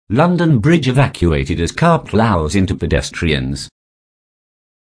London Bridge evacuated as car plows into pedestrians.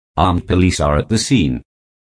 Armed police are at the scene.